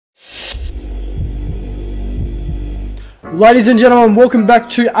Ladies and gentlemen, welcome back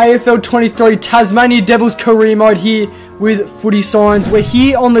to AFL 23 Tasmania Devils career mode here with Footy Sirens. We're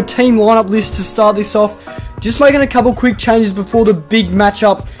here on the team lineup list to start this off. Just making a couple quick changes before the big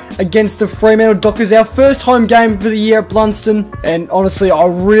matchup against the Fremantle Dockers. Our first home game for the year at Blunston. And honestly, I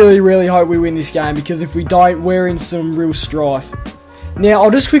really hope we win this game, because if we don't, we're in some real strife. Now,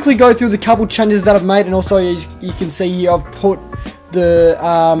 I'll just quickly go through the couple changes that I've made, and also as you can see here, I've put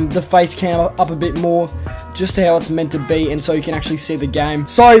the face cam up a bit more, just to how it's meant to be, and so you can actually see the game.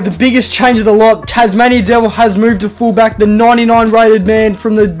 So, the biggest change of the lot, Tasmania Devil has moved to fullback. The 99 rated man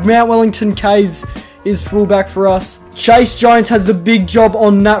from the Mount Wellington Caves is fullback for us. Chase Jones has the big job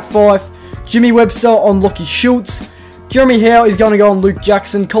on Nat Fife. Jimmy Webster on Lockie Schultz. Jeremy Howe is going to go on Luke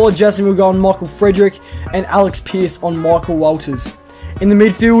Jackson. Colin Jasmine will go on Michael Frederick. And Alex Pearce on Michael Walters. In the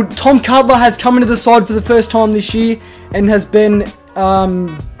midfield, Tom Cutler has come into the side for the first time this year and has been,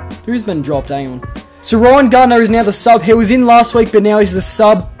 who's been dropped? Hang on. So Ryan Gardner is now the sub. He was in last week, but now he's the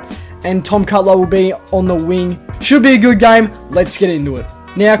sub. And Tom Cutler will be on the wing. Should be a good game. Let's get into it.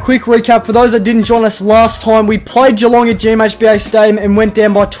 Now, quick recap. For those that didn't join us last time, we played Geelong at GMHBA Stadium and went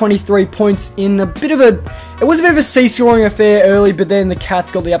down by 23 points in it was a bit of a seesawing affair early, but then the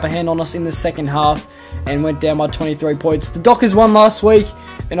Cats got the upper hand on us in the second half and went down by 23 points. The Dockers won last week,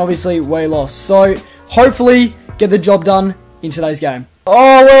 and obviously we lost. So, hopefully, get the job done in today's game.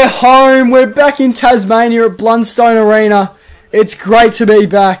 Oh, we're home. We're back in Tasmania at Blundstone Arena. It's great to be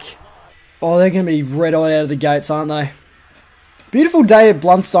back. Oh, they're going to be red-eyed out of the gates, aren't they? Beautiful day at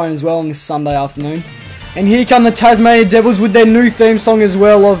Blundstone as well on this Sunday afternoon. And here come the Tasmania Devils with their new theme song as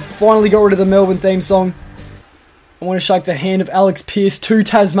well. I've finally got rid of the Melbourne theme song. I want to shake the hand of Alex Pearce, 2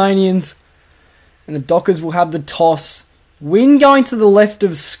 Tasmanians. And the Dockers will have the toss. Wind going to the left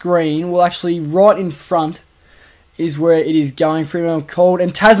of screen. Well, actually, right in front is where it is going. Fremantle called.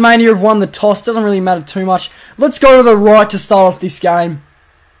 And Tasmania have won the toss. Doesn't really matter too much. Let's go to the right to start off this game.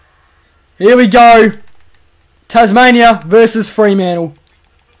 Here we go. Tasmania versus Fremantle.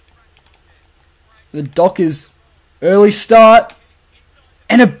 The Dockers, early start.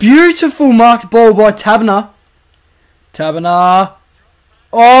 And a beautiful marked ball by Tabner. Tabner.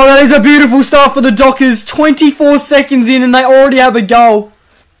 Oh, that is a beautiful start for the Dockers. 24 seconds in and they already have a goal.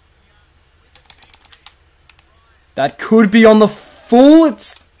 That could be on the full.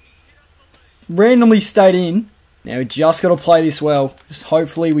 It's randomly stayed in. Now we just got to play this well. Just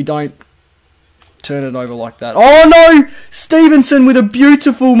hopefully we don't turn it over like that. Oh no! Stevenson with a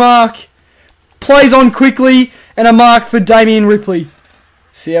beautiful mark. Plays on quickly. And a mark for Damien Ripley.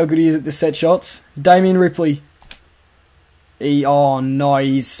 See how good he is at the set shots? Damien Ripley. Oh no,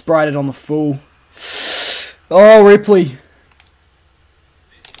 he's sprayed it on the full. Oh, Ripley.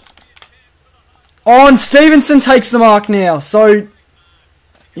 Oh, and Stevenson takes the mark now. So,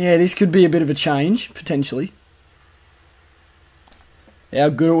 yeah, this could be a bit of a change, potentially. How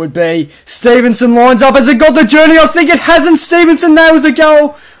good it would be. Stevenson lines up. Has it got the journey? I think it hasn't. Stevenson nails a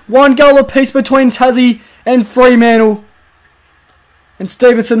goal. 1 goal apiece between Tassie and Fremantle. And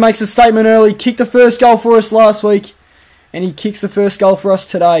Stevenson makes a statement early. Kicked the first goal for us last week. And he kicks the first goal for us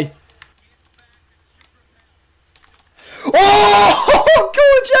today. Oh!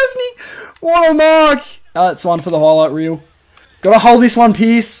 Colin Jasny! What a mark! That's one for the highlight reel. Gotta hold this one,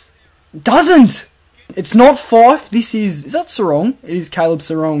 Pearce. Doesn't! It's not Fife. This is that Sarong? It is Caleb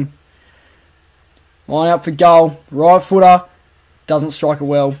Sarong. Line up for goal. Right footer. Doesn't strike it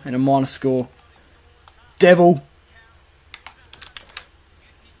well. And a minus score. Devil.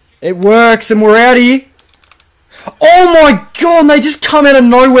 It works and we're out here. Oh my god, they just come out of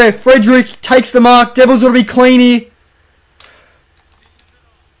nowhere. Frederick takes the mark. Devils gotta be clean here.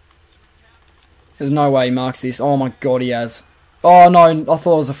 There's no way he marks this. Oh my god, he has. Oh no, I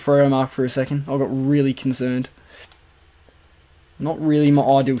thought it was a Freo mark for a second. I got really concerned. Not really my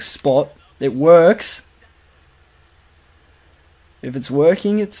ideal spot. It works. If it's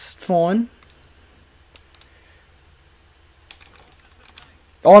working, it's fine.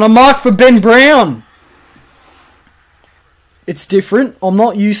 Oh, and a mark for Ben Brown. It's different. I'm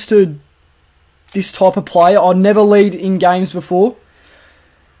not used to this type of player. I never lead in games before.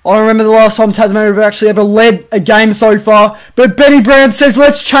 I don't remember the last time Tasmania have actually ever led a game so far. But Benny Brown says,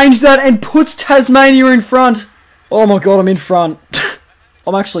 let's change that, and puts Tasmania in front. Oh my god, I'm in front.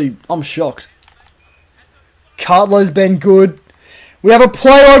 I'm shocked. Cutler's been good. We have a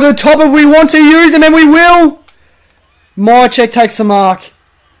player over the top if we want to use him, and we will. MIHOCEK takes the mark.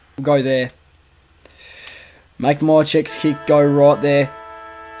 We'll go there. Make MIHOCEK's kick go right there.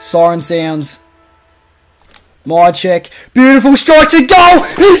 Siren sounds. MIHOCEK. Beautiful strike to goal.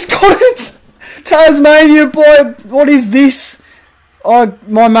 He's got it. Tasmania, boy. What is this? Oh,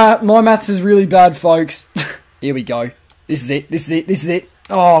 my maths is really bad, folks. Here we go. This is it. This is it. This is it.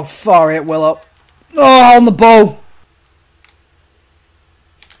 Oh, far out, well up. Oh, on the ball.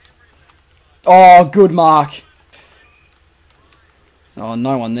 Oh, good mark. Oh,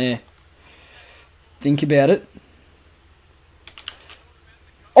 no one there. Think about it.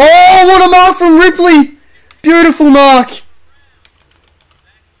 Oh, what a mark from Ripley. Beautiful mark.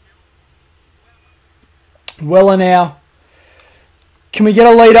 Weller now. Can we get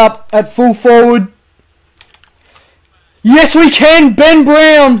a lead up at full forward? Yes, we can. Ben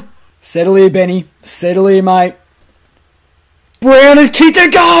Brown. Settle here, Benny. Settle here, mate. Brown has kicked a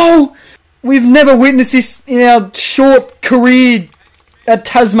goal. We've never witnessed this in our short career at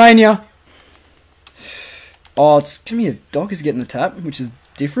Tasmania. Oh, it's to me a Dockers getting the tap, which is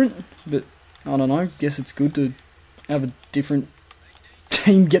different, but I don't know. Guess it's good to have a different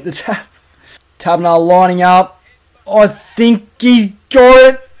team get the tap. Taberner lining up. I think he's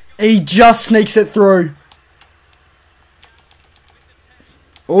got it. He just sneaks it through.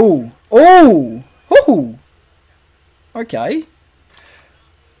 Oh. Oh. Oh. Okay.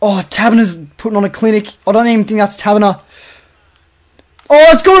 Oh, Taberner's putting on a clinic. I don't even think that's Taberner. Oh,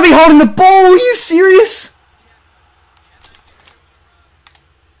 it's got to be holding the ball. Are you serious?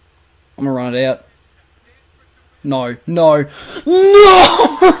 I'm going to run it out. No. No.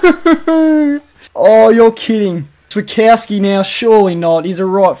 No! Oh, you're kidding. Swikowski now, surely not. He's a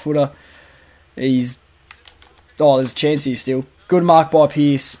right footer. He's... Oh, there's a chance here still. Good mark by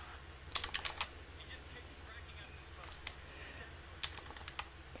Pearce.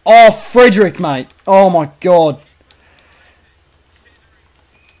 Oh, Frederick, mate. Oh, my God.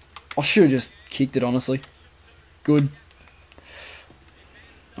 I should have just kicked it, honestly. Good.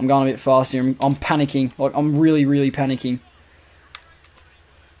 I'm going a bit fast here. I'm panicking. Like, I'm really, really panicking.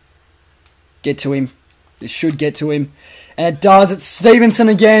 Get to him. This should get to him. And it does. It's Stevenson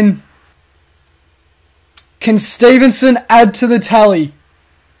again. Can Stevenson add to the tally?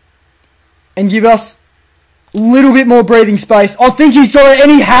 And give us a little bit more breathing space? I think he's got it,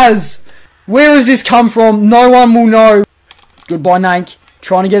 and he has. Where has this come from? No one will know. Goodbye, Nank.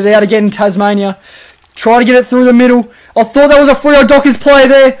 Trying to get it out again in Tasmania. Try to get it through the middle. I thought that was a Freo Dockers play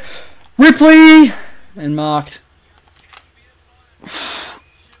there. Ripley. And marked.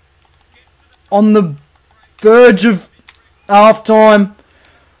 On the verge of half-time.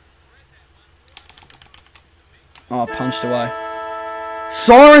 Oh, punched away.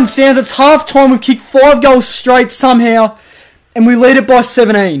 Siren sounds. It's half-time. We've kicked 5 goals straight somehow. And we lead it by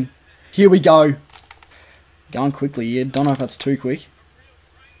 17. Here we go. Going quickly here. Don't know if that's too quick.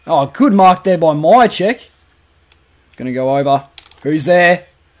 Oh, good mark there by MIHOCEK. Gonna go over. Who's there?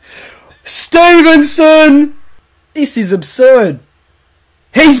 Stevenson! This is absurd.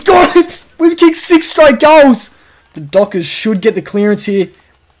 He's got it! We've kicked 6 straight goals. The Dockers should get the clearance here.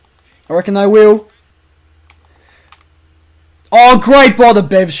 I reckon they will. Oh, great by the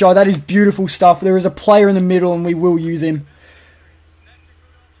Bev Show. That is beautiful stuff. There is a player in the middle and we will use him.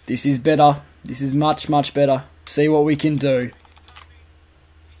 This is better. This is much, much better. See what we can do.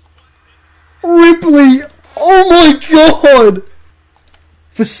 Ripley! Oh my God!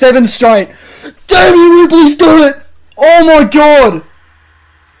 For 7 straight. Damien Ripley's got it! Oh my God!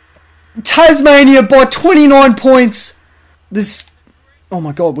 Tasmania by 29 points. This... Oh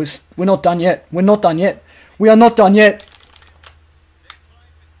my God, we're not done yet. We're not done yet. We are not done yet.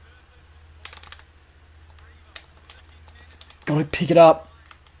 Gotta pick it up.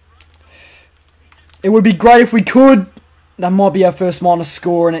 It would be great if we could. That might be our first minus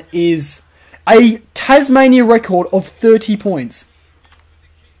score, and it is a Tasmania record of 30 points.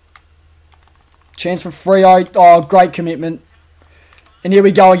 Chance for Freo. Oh, great commitment. And here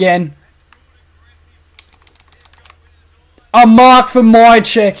we go again. A mark for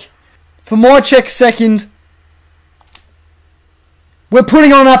MIHOCEK. For MIHOCEK second. We're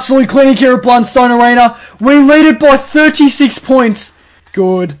putting on an absolute clinic here at Blundstone Arena. We lead it by 36 points.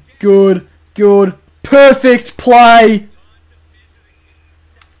 Good, good, good. Perfect play.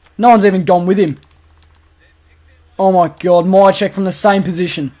 No one's even gone with him. Oh my God, MIHOCEK from the same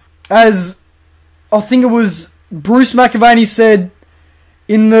position. As I think it was Bruce McAvaney said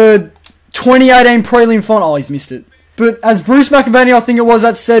in the 2018 prelim final. Oh, he's missed it. But as Bruce McAvaney, I think it was,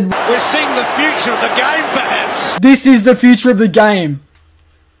 that said, we're seeing the future of the game, perhaps. This is the future of the game.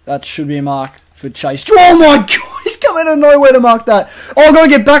 That should be a mark for Chase. Oh my God, he's coming out of nowhere to mark that. Oh, I've got to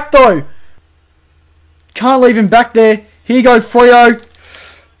get back though. Can't leave him back there. Here you go, Freo.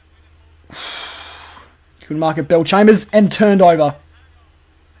 Good mark at Bell Chambers and turned over.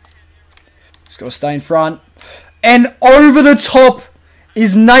 Just got to stay in front. And over the top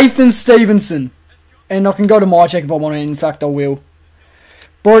is Nathan Stevenson. And I can go to MIHOCEK if I want to. In fact, I will.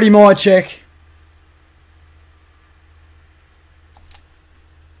 Brody MIHOCEK.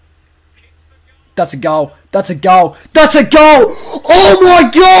 That's a goal. That's a goal. That's a goal! Oh my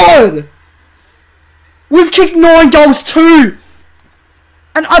god! We've kicked 9 goals too!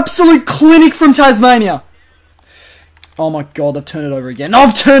 An absolute clinic from Tasmania. Oh my god, I've turned it over again.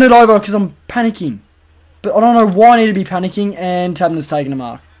 I've turned it over because I'm panicking. But I don't know why I need to be panicking, and Tabner's taking a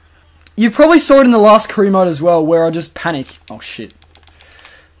mark. You probably saw it in the last career mode as well, where I just panic. Oh shit.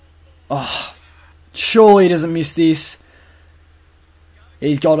 Oh, surely he doesn't miss this.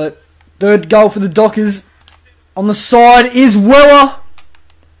 He's got it. Third goal for the Dockers. On the side is Weller.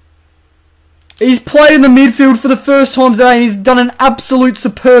 He's played in the midfield for the first time today, and he's done an absolute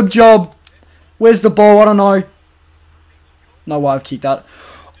superb job. Where's the ball? I don't know. No way I've kicked that.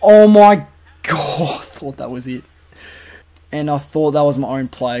 Oh my god, I thought that was it. And I thought that was my own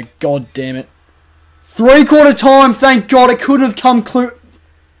player. God damn it. 3/4 time, thank god. It couldn't have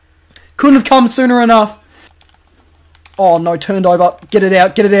come sooner enough. Oh no, turned over. Get it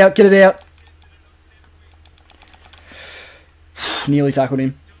out, get it out, get it out. Nearly tackled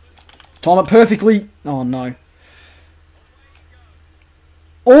him. Time it perfectly. Oh no.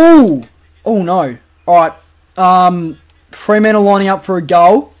 Oh! Oh no. Alright. Fremantle lining up for a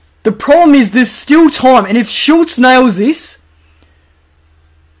goal. The problem is there's still time, and if Schultz nails this,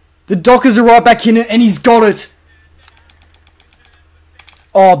 the Dockers are right back in it, and he's got it.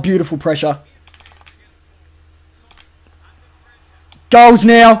 Oh, beautiful pressure. Goals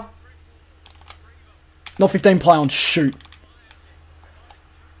now. Not 15 play on, shoot.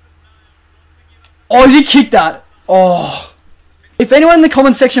 Oh, has he kicked that? Oh. If anyone in the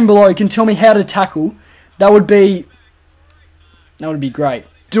comment section below can tell me how to tackle, that would be great.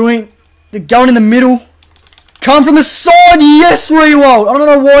 Going in the middle. Come from the side. Yes, Rewald. I don't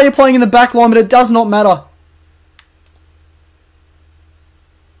know why you're playing in the back line, but it does not matter.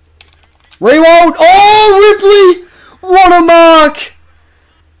 Rewald. Oh, Ripley. What a mark.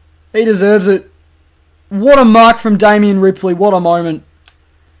 He deserves it. What a mark from Damien Ripley. What a moment.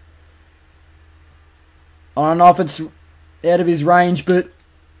 I don't know if it's out of his range, but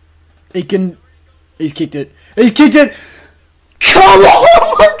he can... He's kicked it. He's kicked it. Come on!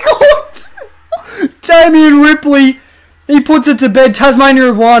 Oh my god! Damien Ripley. He puts it to bed. Tasmania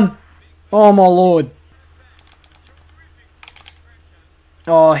have won. Oh my lord.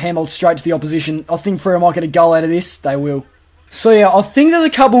 Oh, handballed straight to the opposition. I think Freo might get a goal out of this. They will. So yeah, I think there's a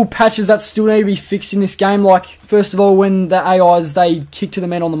couple patches that still need to be fixed in this game. Like, first of all, when the AIs, they kick to the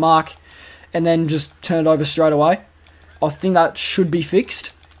men on the mark and then just turn it over straight away. I think that should be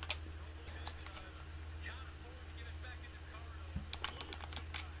fixed.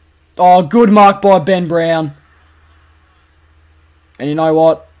 Oh, good mark by Ben Brown. And you know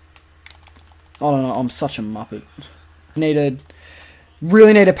what? I don't know, I'm such a muppet.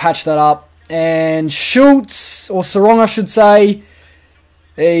 Really need to patch that up. And Schultz, or Sarong I should say,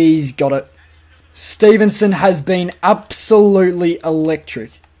 he's got it. Stevenson has been absolutely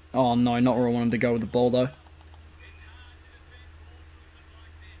electric. Oh no, not where I wanted to go with the ball though.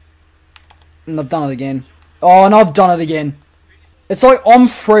 And I've done it again. Oh, and I've done it again. It's like I'm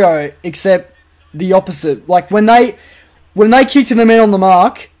Freo, except the opposite. Like when they kick to the men on the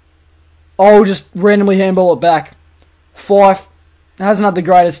mark, I'll just randomly handball it back. Fife hasn't had the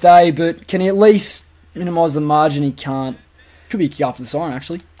greatest day, but can he at least minimise the margin? He can't. Could be a kick after the siren,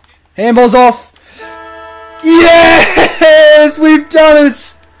 actually. Handball's off. Yes! We've done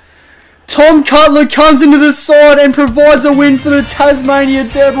it! Tom Cutler comes into the side and provides a win for the Tasmania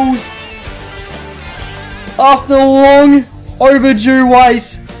Devils. After a long overdue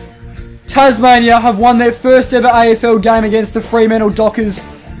wait, Tasmania have won their first ever AFL game against the Fremantle Dockers.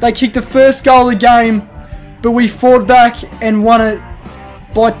 They kicked the first goal of the game, but we fought back and won it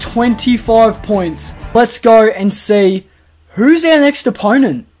by 25 points. Let's go and see who's our next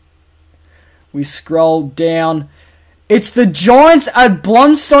opponent. We scroll down. It's the Giants at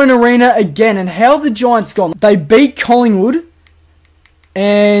Blundstone Arena again. And how have the Giants gone? They beat Collingwood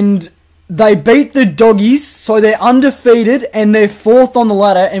and they beat the Doggies, so they're undefeated and they're 4th on the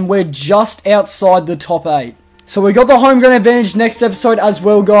ladder, and we're just outside the top 8. So we got the home ground advantage next episode as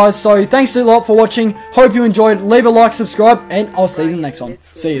well, guys. So thanks a lot for watching. Hope you enjoyed. Leave a like, subscribe, and I'll see you in the next one.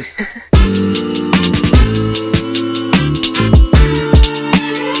 See yous.